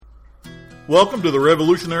Welcome to the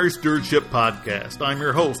Revolutionary Stewardship Podcast. I'm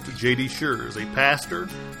your host, J.D. Schurz, a pastor,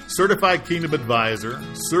 certified kingdom advisor,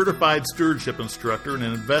 certified stewardship instructor, and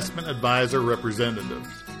an investment advisor representative.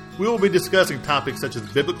 We will be discussing topics such as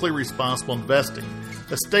biblically responsible investing,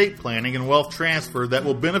 estate planning, and wealth transfer that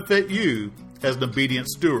will benefit you as an obedient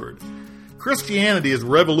steward. Christianity is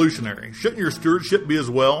revolutionary. Shouldn't your stewardship be as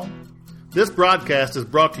well? This broadcast is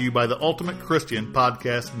brought to you by the Ultimate Christian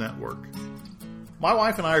Podcast Network. My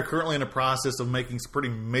wife and I are currently in the process of making some pretty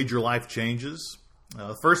major life changes.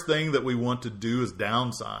 The first thing that we want to do is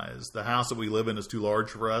downsize. The house that we live in is too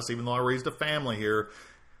large for us. Even though I raised a family here,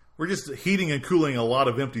 we're just heating and cooling a lot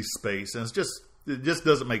of empty space, and it just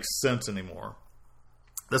doesn't make sense anymore.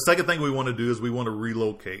 The second thing we want to do is we want to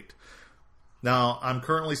relocate. Now, I'm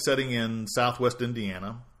currently sitting in southwest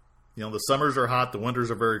Indiana. You know, the summers are hot, the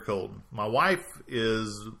winters are very cold. My wife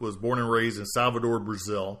was born and raised in Salvador,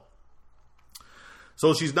 Brazil.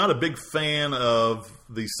 So she's not a big fan of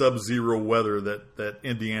the sub-zero weather that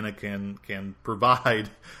Indiana can provide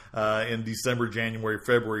in December, January,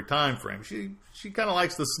 February timeframe. She kind of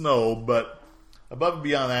likes the snow, but above and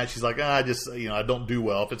beyond that, she's like, I don't do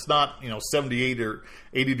well. If it's not 78 or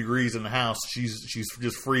 80 degrees in the house, she's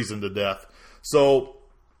just freezing to death. So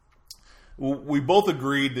we both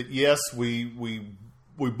agreed that yes, we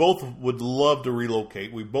both would love to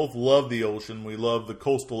relocate. We both love the ocean. We love the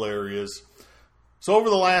coastal areas. So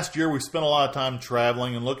over the last year, we've spent a lot of time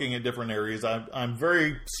traveling and looking at different areas. I'm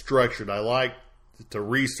very structured. I like to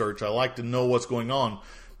research. I like to know what's going on.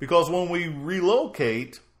 Because when we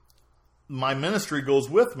relocate, my ministry goes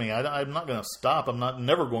with me. I'm not going to stop. I'm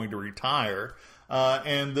never going to retire.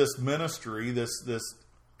 And this ministry, this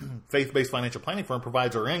faith-based financial planning firm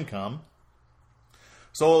provides our income.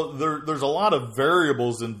 So there's a lot of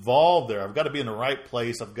variables involved there. I've got to be in the right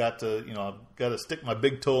place. I've got to stick my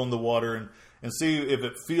big toe in the water and see if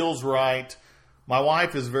it feels right. My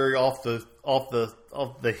wife is very off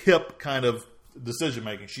the hip kind of decision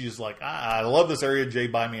making. She's just like, I love this area, Jay,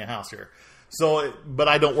 buy me a house here. So, but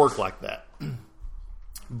I don't work like that.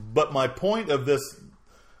 But my point of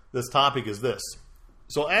this topic is this.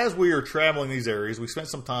 So as we are traveling these areas, we spent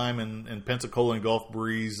some time in Pensacola and Gulf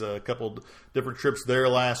Breeze, a couple different trips there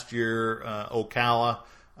last year, Ocala,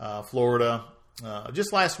 Florida.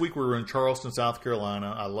 Just last week we were in Charleston, South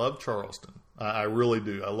Carolina. I love Charleston. I really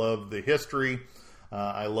do. I love the history.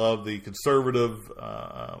 I love the conservative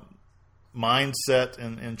mindset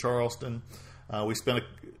in Charleston. We spent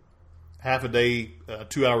half a day,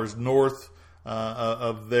 2 hours north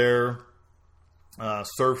of there.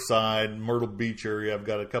 Surfside, Myrtle Beach area. I've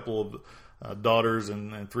got a couple of daughters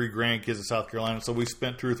and 3 grandkids in South Carolina, so we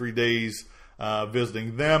spent 2 or 3 days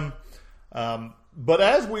visiting them. But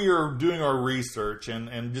as we are doing our research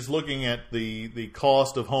and just looking at the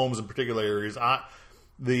cost of homes in particular areas,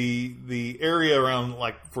 the area around,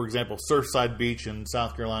 like, for example, Surfside Beach in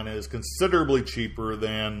South Carolina is considerably cheaper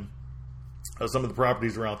than some of the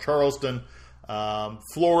properties around Charleston.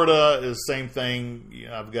 Florida is the same thing.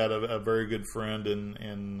 I've got a very good friend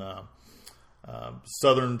in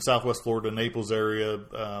southern Southwest Florida, Naples area,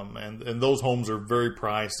 and those homes are very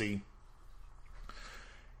pricey.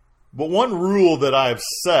 But one rule that I have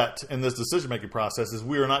set in this decision-making process is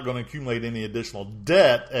we are not going to accumulate any additional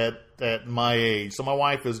debt at my age. So my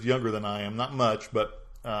wife is younger than I am, not much, but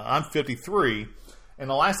I'm 53, and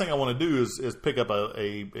the last thing I want to do is pick up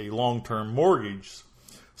a long-term mortgage.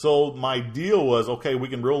 So my deal was, okay, we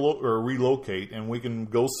can relocate and we can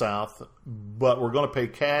go south, but we're going to pay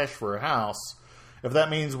cash for a house. If that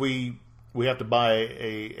means we have to buy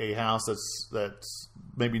a house that's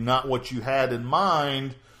maybe not what you had in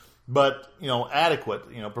mind, but adequate,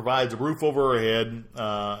 provides a roof over our head,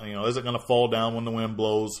 isn't going to fall down when the wind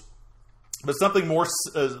blows, but something more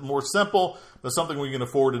simple, but something we can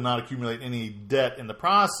afford to not accumulate any debt in the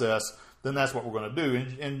process, then that's what we're going to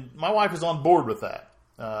do. And my wife is on board with that.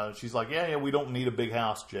 She's like, yeah, we don't need a big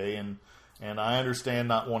house, Jay, and I understand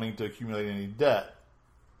not wanting to accumulate any debt.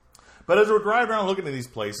 But as we're driving around looking at these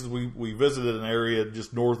places, we visited an area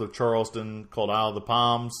just north of Charleston called Isle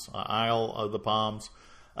of the Palms.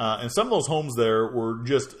 And some of those homes there were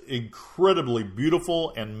just incredibly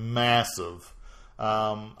beautiful and massive.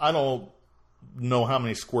 I don't know how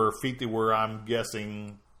many square feet they were. I'm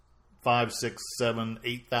guessing 5, 6, 7,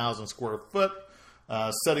 8,000 square foot,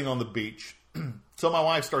 sitting on the beach. So my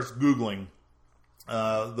wife starts Googling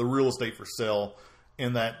the real estate for sale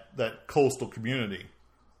in that coastal community.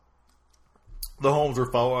 The homes are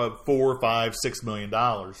 $4, $5, $6 million.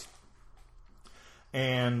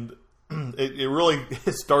 And it really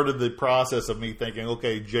started the process of me thinking,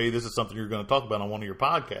 okay, Jay, this is something you're going to talk about on one of your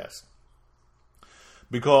podcasts.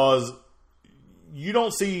 Because you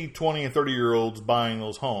don't see 20 and 30-year-olds buying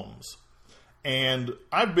those homes. And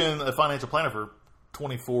I've been a financial planner for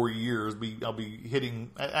 24 years. I'll be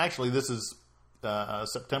hitting, actually, this is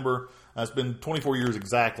September. It's been 24 years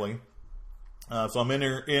exactly. So I'm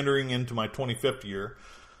entering into my 25th year.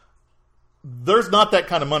 There's not that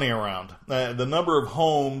kind of money around. The number of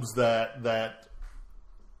homes that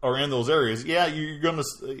are in those areas, yeah, you're going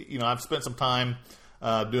to, I've spent some time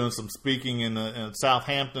doing some speaking in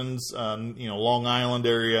Southampton's, Long Island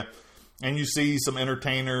area, and you see some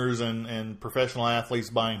entertainers and professional athletes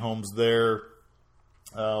buying homes there.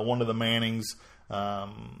 One of the Mannings, had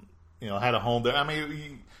a home there. I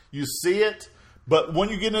mean, you see it, but when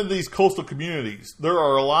you get into these coastal communities, there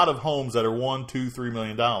are a lot of homes that are $1, $2, $3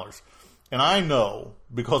 million. And I know,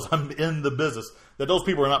 because I'm in the business, that those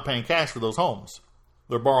people are not paying cash for those homes.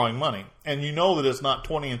 They're borrowing money. And you know that it's not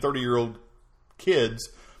 20 and 30-year-old kids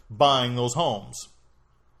buying those homes.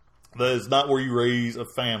 That is not where you raise a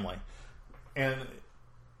family. And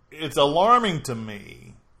it's alarming to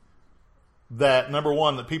me that, number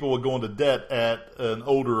one, that people would go into debt at an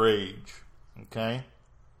older age. Okay?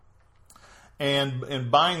 And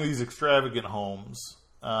buying these extravagant homes,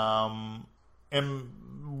 and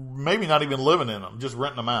maybe not even living in them, just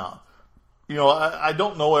renting them out. I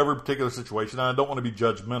don't know every particular situation, and I don't want to be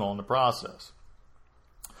judgmental in the process.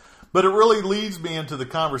 But it really leads me into the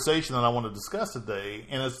conversation that I want to discuss today,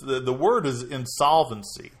 and it's the word is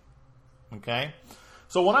insolvency. Okay?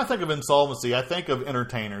 So when I think of insolvency, I think of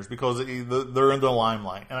entertainers because they're in the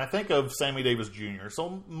limelight. And I think of Sammy Davis Jr.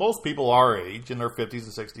 So most people our age, in their 50s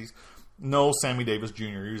and 60s, know Sammy Davis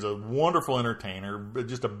Jr. He's a wonderful entertainer,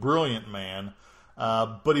 just a brilliant man.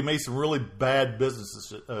 But he made some really bad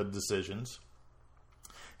business decisions.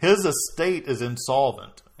 His estate is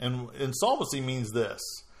insolvent. And insolvency means this,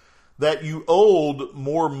 that you owed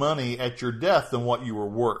more money at your death than what you were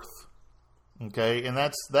worth. Okay? And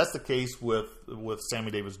that's the case with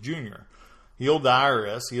Sammy Davis Jr. He owed the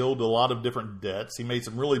IRS. He owed a lot of different debts. He made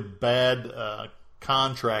some really bad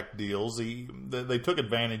contract deals. They took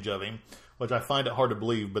advantage of him, which I find it hard to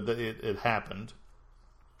believe, but it happened.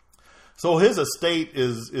 So his estate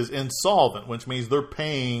is insolvent, which means they're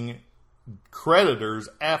paying creditors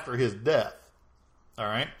after his death. All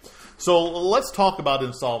right? So let's talk about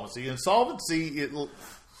insolvency. Insolvency,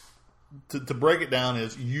 to break it down,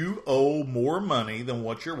 is you owe more money than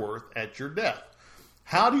what you're worth at your death.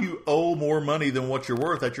 How do you owe more money than what you're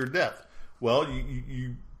worth at your death? Well,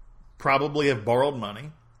 you probably have borrowed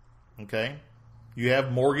money. Okay? You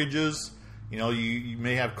have mortgages. You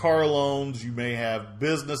may have car loans, you may have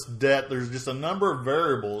business debt. There's just a number of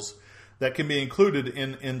variables that can be included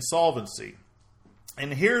in insolvency.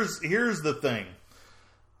 And here's the thing.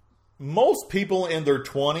 Most people in their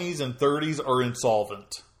 20s and 30s are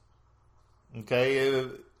insolvent. Okay?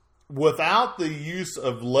 Without the use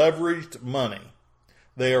of leveraged money,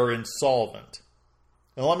 they are insolvent.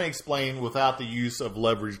 And let me explain without the use of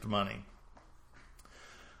leveraged money.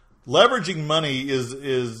 Leveraging money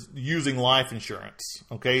is using life insurance.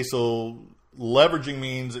 Okay, so leveraging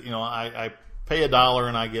means I pay $1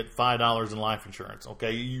 and I get $5 in life insurance.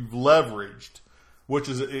 Okay, you've leveraged, which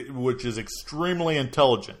is extremely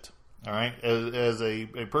intelligent. All right, as a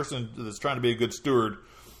person that's trying to be a good steward,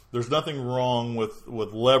 there's nothing wrong with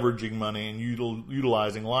leveraging money and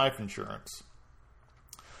utilizing life insurance.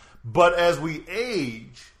 But as we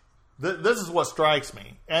age, this is what strikes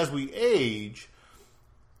me. As we age,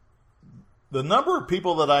 the number of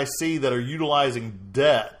people that I see that are utilizing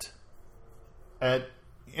debt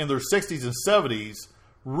in their 60s and 70s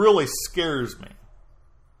really scares me.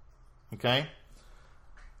 Okay?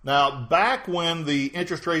 Now, back when the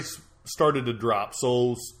interest rates started to drop,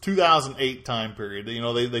 so 2008 time period,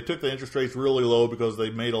 they took the interest rates really low because they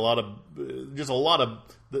made a lot of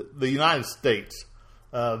the United States,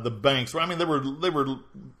 the banks. I mean, they were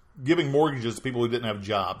giving mortgages to people who didn't have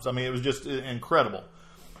jobs. I mean, it was just incredible.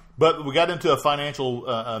 But we got into a financial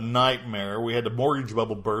nightmare. We had the mortgage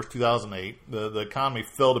bubble burst, 2008. The economy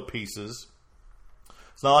fell to pieces.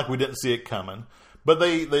 It's not like we didn't see it coming. But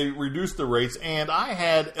they reduced the rates, and I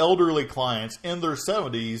had elderly clients in their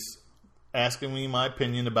 70s asking me my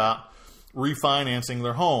opinion about refinancing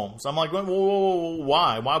their homes. I'm like, whoa,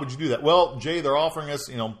 why? Why would you do that? Well, Jay, they're offering us,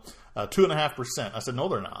 2.5%. I said, no,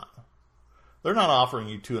 they're not. They're not offering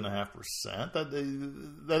you 2.5%.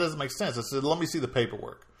 That doesn't make sense. I said, let me see the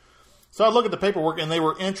paperwork. So I look at the paperwork, and they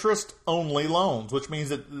were interest-only loans, which means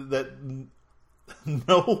that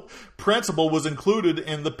no principal was included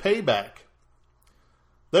in the payback.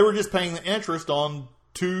 They were just paying the interest on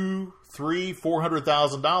 $200,000, $300,000,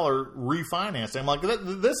 $400,000 refinancing. I'm like,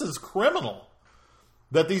 this is criminal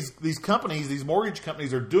that these companies, these mortgage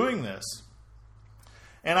companies, are doing this.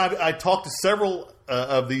 And I talked to several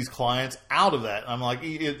of these clients out of that. I'm like,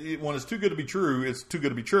 when it's too good to be true, it's too good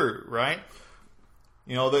to be true, right?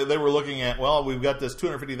 You know, they were looking at, well, we've got this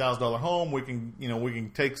 $250,000 home. We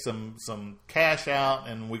can take some cash out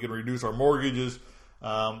and we can reduce our mortgages.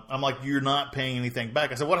 I'm like, you're not paying anything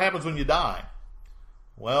back. I said, what happens when you die?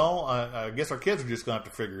 Well, I guess our kids are just going to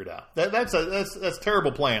have to figure it out. That's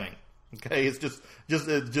terrible planning. Okay, it's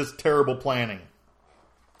just terrible planning.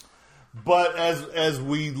 But as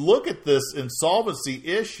we look at this insolvency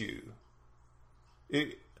issue,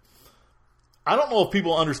 I don't know if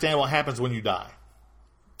people understand what happens when you die.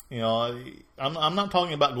 You know, I'm not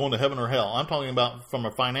talking about going to heaven or hell. I'm talking about from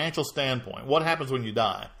a financial standpoint. What happens when you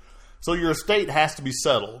die? So your estate has to be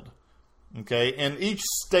settled. Okay, and each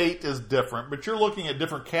state is different, but you're looking at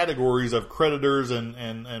different categories of creditors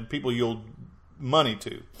and people you owe money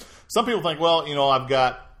to. Some people think, well, you know, I've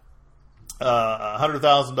got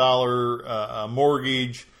 $100,000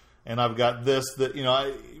 mortgage, and I've got this, that, you know,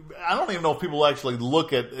 I don't even know if people actually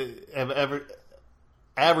look at, have ever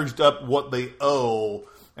averaged up what they owe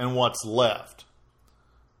and what's left.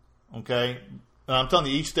 Okay? And I'm telling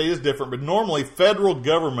you, each state is different, but normally federal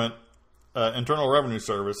government, Internal Revenue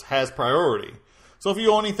Service, has priority. So if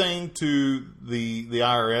you owe anything to the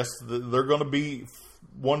IRS, they're going to be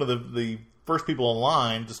one of the first people in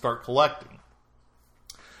line to start collecting.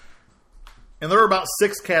 And there are about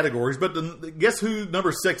 6 categories, but guess who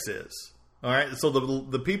number 6 is? All right, so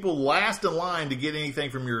the people last in line to get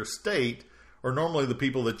anything from your estate are normally the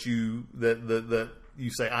people that you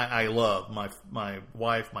say, I love, my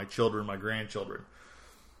wife, my children, my grandchildren.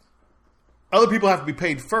 Other people have to be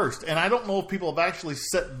paid first, and I don't know if people have actually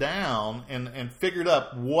sat down and figured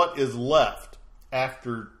up what is left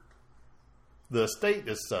after the estate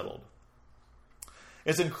is settled.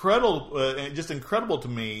 It's incredible, just incredible to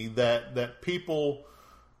me that people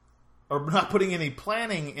are not putting any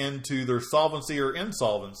planning into their solvency or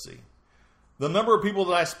insolvency. The number of people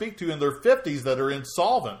that I speak to in their 50s that are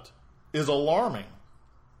insolvent is alarming.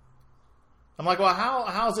 I'm like, well,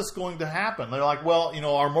 how is this going to happen? They're like, well, you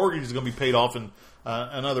know, our mortgage is going to be paid off in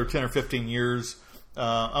another 10 or 15 years.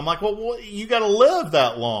 I'm like, well, you got to live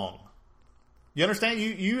that long. You understand?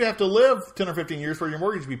 You have to live 10 or 15 years for your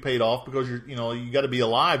mortgage to be paid off because you got to be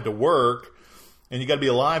alive to work and you got to be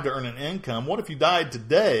alive to earn an income. What if you died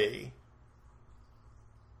today?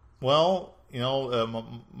 Well, you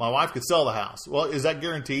know, my wife could sell the house. Well, is that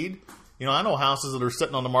guaranteed? You know, I know houses that are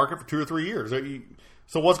sitting on the market for 2 or 3 years.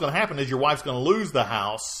 So what's going to happen is your wife's going to lose the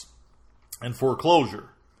house and foreclosure.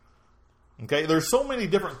 Okay, there's so many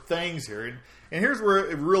different things here, and here's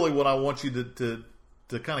where really what I want you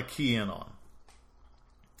to kind of key in on.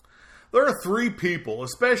 There are 3 people,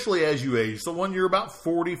 especially as you age. So when you're about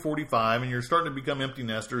 40, 45, and you're starting to become empty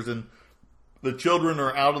nesters and the children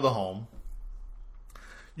are out of the home,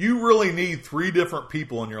 you really need 3 different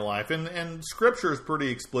people in your life. And Scripture is pretty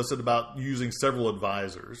explicit about using several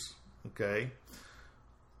advisors. Okay?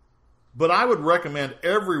 But I would recommend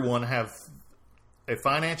everyone have a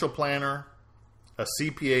financial planner, a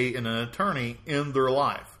CPA, and an attorney in their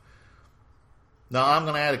life. Now, I'm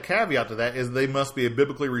going to add a caveat to that, is they must be a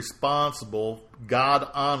biblically responsible,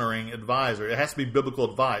 God-honoring advisor. It has to be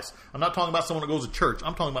biblical advice. I'm not talking about someone that goes to church.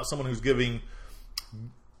 I'm talking about someone who's giving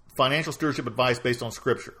financial stewardship advice based on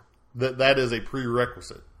Scripture. That is a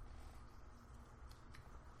prerequisite.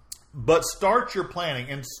 But start your planning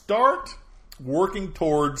and start working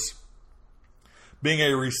towards being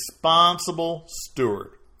a responsible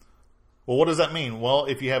steward. Well, what does that mean? Well,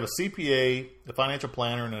 if you have a CPA, a financial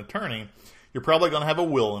planner, and an attorney, you're probably going to have a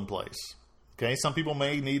will in place. Okay, some people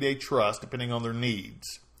may need a trust depending on their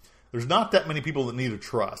needs. There's not that many people that need a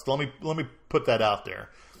trust. Let me put that out there.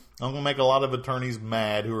 I'm going to make a lot of attorneys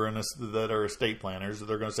mad who are that are estate planners.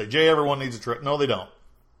 They're going to say, Jay, everyone needs a trust. No, they don't.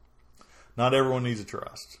 Not everyone needs a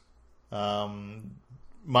trust.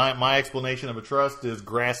 My explanation of a trust is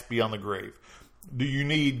grasp beyond the grave. Do you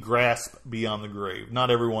need grasp beyond the grave?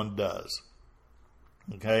 Not everyone does.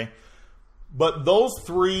 Okay? But those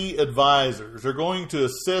 3 advisors are going to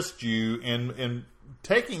assist you in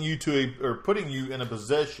taking you or putting you in a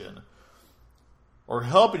position or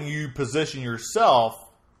helping you position yourself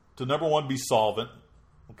to, number 1, be solvent.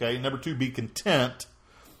 Okay? Number 2, be content.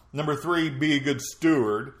 Number 3, be a good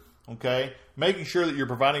steward. Okay? Making sure that you're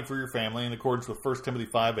providing for your family in accordance with 1 Timothy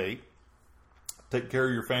 5:8. Take care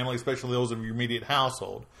of your family, especially those of your immediate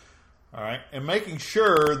household. All right? And making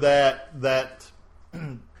sure that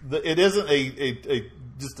it isn't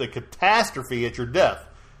just a catastrophe at your death.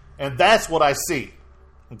 And that's what I see.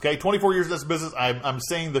 Okay, 24 years in this business, I'm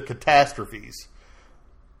seeing the catastrophes.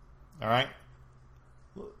 All right?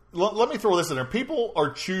 Let me throw this in there. People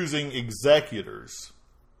are choosing executors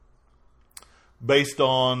based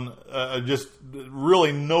on just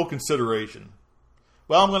really no consideration.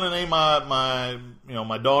 Well, I'm going to name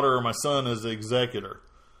my daughter or my son as the executor.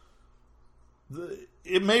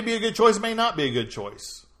 It may be a good choice, it may not be a good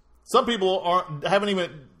choice. Some people haven't even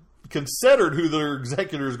considered who their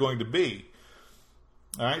executor is going to be.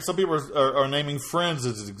 All right, some people are naming friends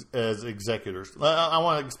as executors. I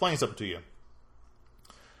want to explain something to you.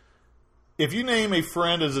 If you name a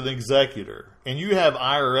friend as an executor and you have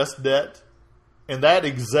IRS debt, and that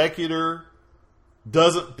executor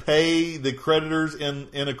doesn't pay the creditors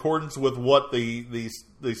in accordance with what the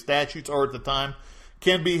statutes are at the time,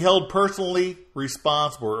 can be held personally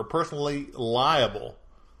responsible or personally liable.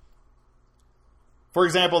 For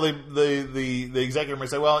example, the executor may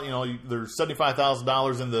say, well, there's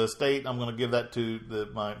 $75,000 in the estate. I'm going to give that to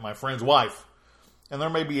my friend's wife. And there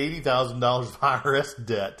may be $80,000 of IRS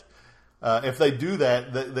debt. If they do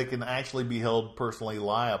that, they can actually be held personally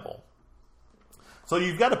liable. So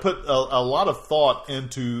you've got to put a lot of thought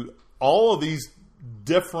into all of these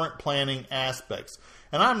different planning aspects.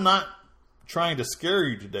 And I'm not trying to scare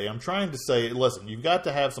you today. I'm trying to say, listen, you've got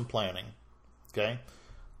to have some planning, okay?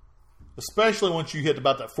 Especially once you hit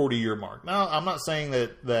about that 40-year mark. Now, I'm not saying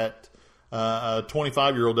that a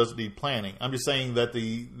 25-year-old doesn't need planning. I'm just saying that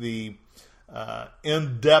the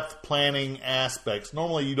in-depth planning aspects,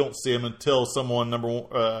 normally you don't see them until someone,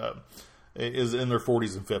 is in their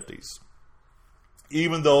 40s and 50s.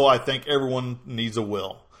 Even though I think everyone needs a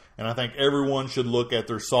will. And I think everyone should look at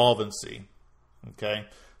their solvency. Okay?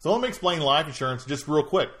 So let me explain life insurance just real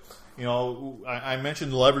quick. I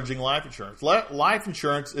mentioned leveraging life insurance. Life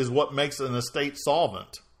insurance is what makes an estate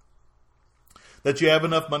solvent. That you have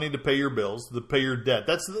enough money to pay your bills, to pay your debt.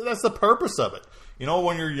 That's the purpose of it.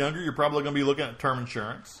 When you're younger, you're probably going to be looking at term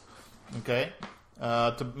insurance. Okay?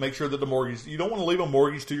 To make sure that the mortgage, you don't want to leave a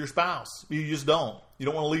mortgage to your spouse. You just don't. You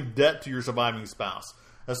don't want to leave debt to your surviving spouse,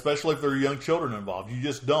 especially if there are young children involved. You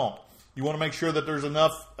just don't. You want to make sure that there's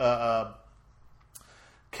enough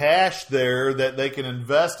cash there that they can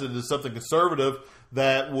invest it into something conservative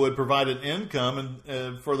that would provide an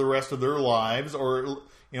income for the rest of their lives, or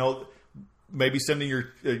maybe sending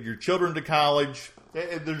your children to college.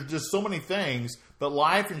 There's just so many things, but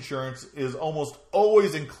life insurance is almost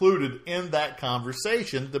always included in that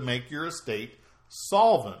conversation to make your estate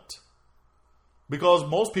solvent. Because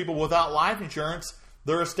most people without life insurance,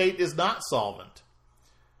 their estate is not solvent.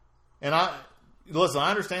 And I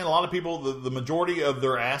understand a lot of people, the majority of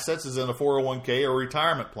their assets is in a 401k or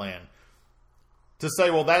retirement plan. To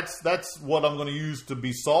say, well, that's what I'm going to use to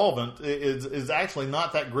be solvent is actually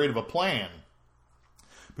not that great of a plan.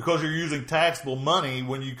 Because you're using taxable money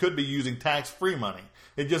when you could be using tax-free money.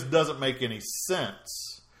 It just doesn't make any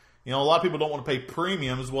sense. A lot of people don't want to pay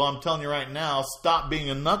premiums. Well, I'm telling you right now, stop being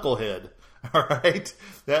a knucklehead. All right?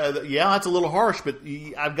 That's a little harsh, but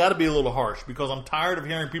I've got to be a little harsh because I'm tired of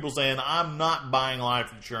hearing people saying, I'm not buying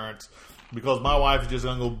life insurance because my wife is just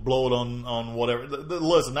going to go blow it on whatever.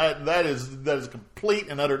 Listen, that is complete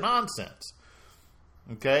and utter nonsense.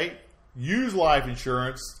 Okay? Use life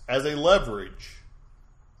insurance as a leverage.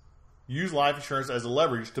 Use life insurance as a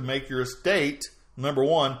leverage to make your estate, number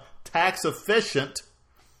one, tax efficient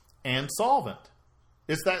and solvent.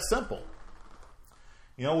 It's that simple.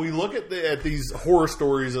 We look at these horror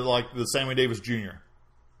stories like the Sammy Davis Jr.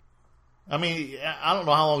 I mean, I don't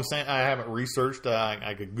know how long I haven't researched.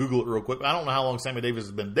 I could Google it real quick. I don't know how long Sammy Davis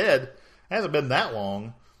has been dead. It hasn't been that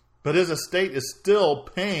long. But his estate is still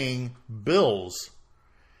paying bills.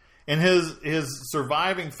 And his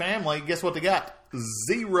surviving family, guess what they got?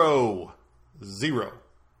 Zero.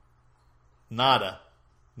 Nada.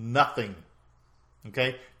 Nothing.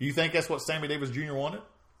 Okay? Do you think that's what Sammy Davis Jr. wanted?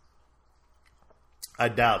 I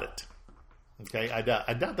doubt it. Okay? I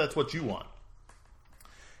doubt that's what you want.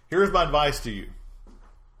 Here's my advice to you.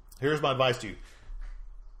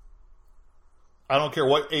 I don't care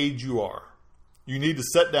what age you are. You need to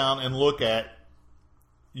sit down and look at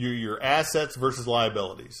your assets versus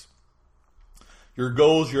liabilities. Your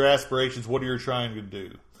goals, your aspirations, what are you trying to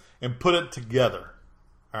do? And put it together.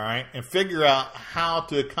 All right? And figure out how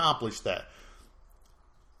to accomplish that.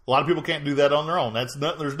 A lot of people can't do that on their own. There's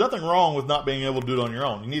nothing wrong with not being able to do it on your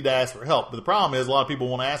own. You need to ask for help. But the problem is a lot of people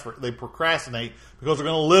won't ask for it. They procrastinate because they're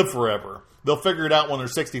going to live forever. They'll figure it out when they're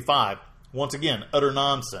 65. Once again, utter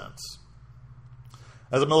nonsense.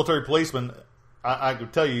 As a military policeman, I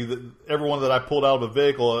could tell you that everyone that I pulled out of a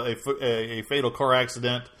vehicle, a fatal car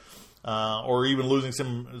accident, or even losing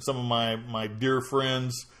some of my dear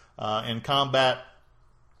friends in combat,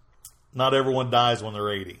 not everyone dies when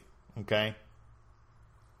they're 80. Okay?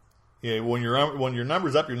 Yeah, when your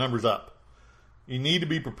number's up, your number's up. You need to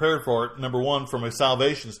be prepared for it, number one, from a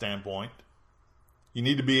salvation standpoint. You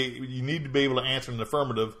need to be able to answer in the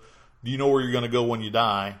affirmative. Do you know where you're going to go when you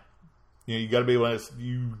die? You got to be able to.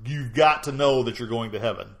 You've got to know that you're going to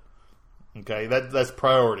heaven. Okay, that's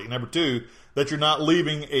priority. Number 2, that you're not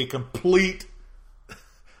leaving a complete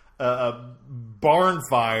barn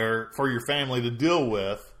fire for your family to deal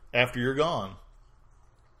with after you're gone.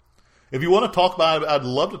 If you want to talk about it, I'd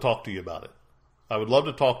love to talk to you about it. I would love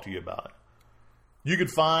to talk to you about it. You can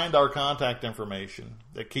find our contact information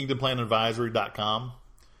at kingdomplanadvisory.com.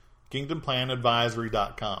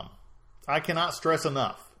 kingdomplanadvisory.com. I cannot stress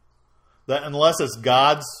enough that unless it's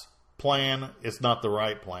God's plan, it's not the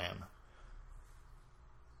right plan.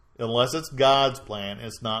 Unless it's God's plan,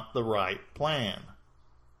 it's not the right plan.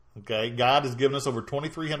 Okay? God has given us over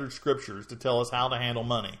 2,300 scriptures to tell us how to handle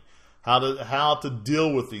money, how to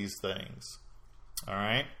deal with these things. All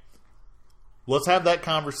right? Let's have that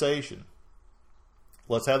conversation.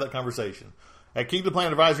 Let's have that conversation. At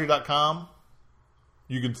kingdomplanadvisory.com,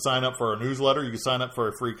 you can sign up for our newsletter. You can sign up for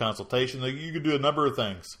a free consultation. You can do a number of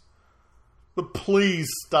things. But please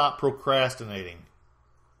stop procrastinating.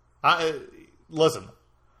 Listen,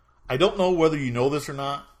 I don't know whether you know this or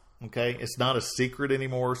not. Okay, it's not a secret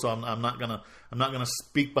anymore, so I'm not gonna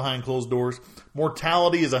speak behind closed doors.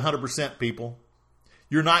 Mortality is 100%, people.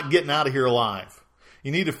 You're not getting out of here alive.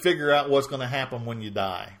 You need to figure out what's going to happen when you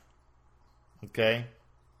die. Okay,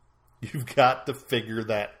 you've got to figure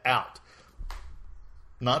that out.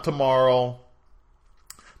 Not tomorrow.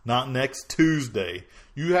 Not next Tuesday.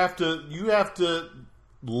 You have to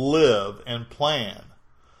live and plan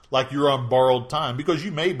like you're on borrowed time, because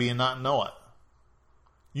you may be and not know it.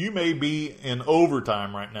 You may be in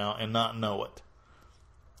overtime right now and not know it.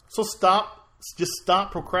 So just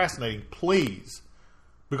stop procrastinating, please.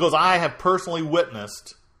 Because I have personally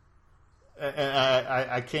witnessed, and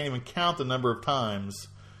I can't even count the number of times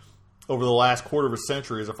over the last quarter of a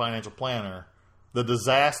century as a financial planner, the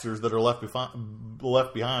disasters that are left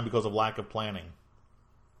behind because of lack of planning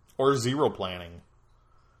or zero planning.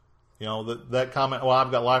 You know, that comment, well, I've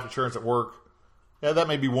got life insurance at work. Yeah, that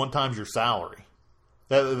may be 1 time your salary.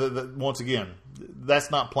 That, once again, that's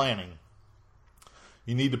not planning.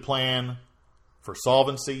 You need to plan for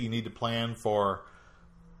solvency. You need to plan for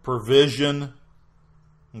provision.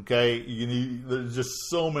 Okay? There's just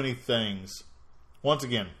so many things. Once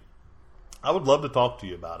again, I would love to talk to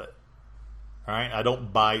you about it. All right? I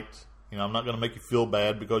don't bite. I'm not going to make you feel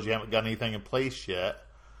bad because you haven't got anything in place yet.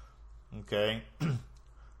 Okay?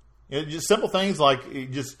 Just simple things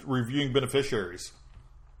like just reviewing beneficiaries.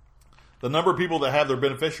 The number of people that have their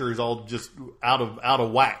beneficiaries all just out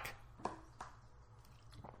of whack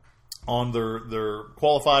on their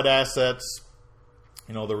qualified assets,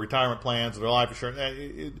 their retirement plans, their life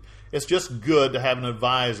insurance. It's just good to have an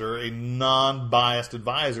advisor, a non-biased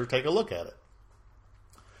advisor, take a look at it.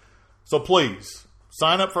 So please,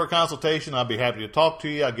 sign up for a consultation. I'll be happy to talk to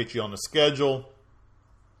you. I'll get you on the schedule.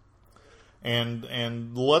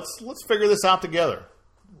 And let's figure this out together.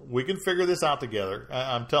 We can figure this out together.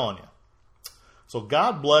 I'm telling you. So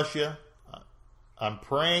God bless you. I'm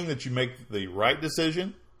praying that you make the right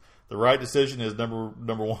decision. The right decision is number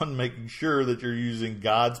 1, making sure that you're using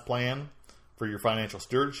God's plan for your financial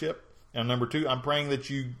stewardship. And number 2, I'm praying that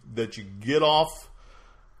you get off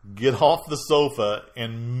the sofa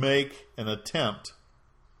and make an attempt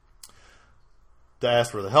to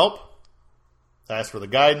ask for the help, to ask for the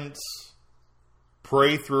guidance,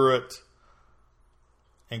 pray through it,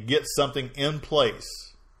 and get something in place.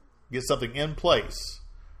 Get something in place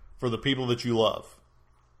for the people that you love.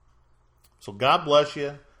 So God bless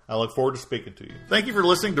you. I look forward to speaking to you. Thank you for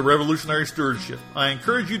listening to Revolutionary Stewardship. I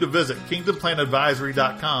encourage you to visit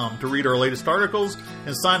kingdomplanadvisory.com to read our latest articles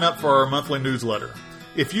and sign up for our monthly newsletter.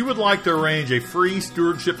 If you would like to arrange a free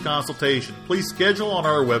stewardship consultation, please schedule on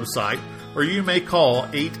our website, or you may call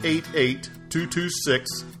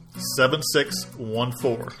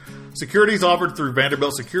 888-226-7614. Securities offered through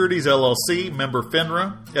Vanderbilt Securities, LLC, member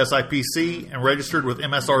FINRA, SIPC, and registered with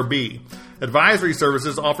MSRB. Advisory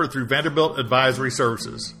services offered through Vanderbilt Advisory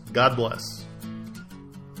Services. God bless.